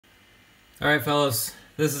Alright, fellas,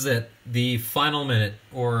 this is it. The final minute,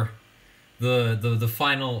 or the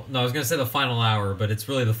final... No, I was going to say the final hour, but it's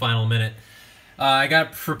really the final minute. I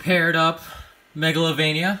got prepared up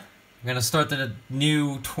Megalovania. I'm going to start the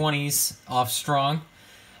new 20s off strong.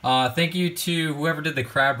 Thank you to whoever did the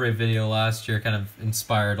crab rave video last year. Kind of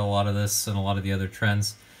inspired a lot of this and a lot of the other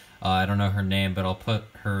trends. I don't know her name, but I'll put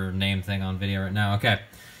her name thing on video right now. Okay.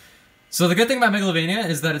 So the good thing about Megalovania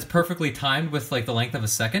is that it's perfectly timed with like the length of a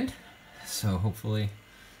second. So hopefully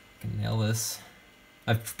I can nail this.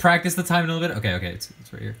 I've practiced the timing a little bit. Okay, it's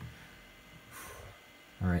right here.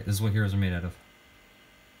 Alright, this is what heroes are made out of.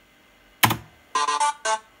 Okay.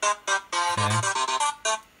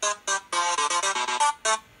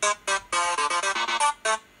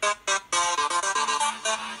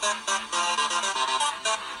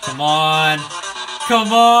 Come on!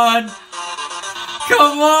 Come on!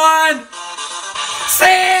 Come on!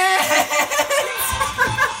 Say it!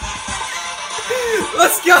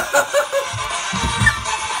 Let's go!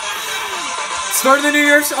 Starting the new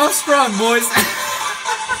year off strong, boys!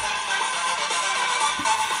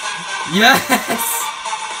 Yes!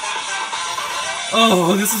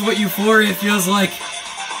 Oh, this is what euphoria feels like.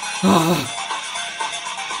 Oh.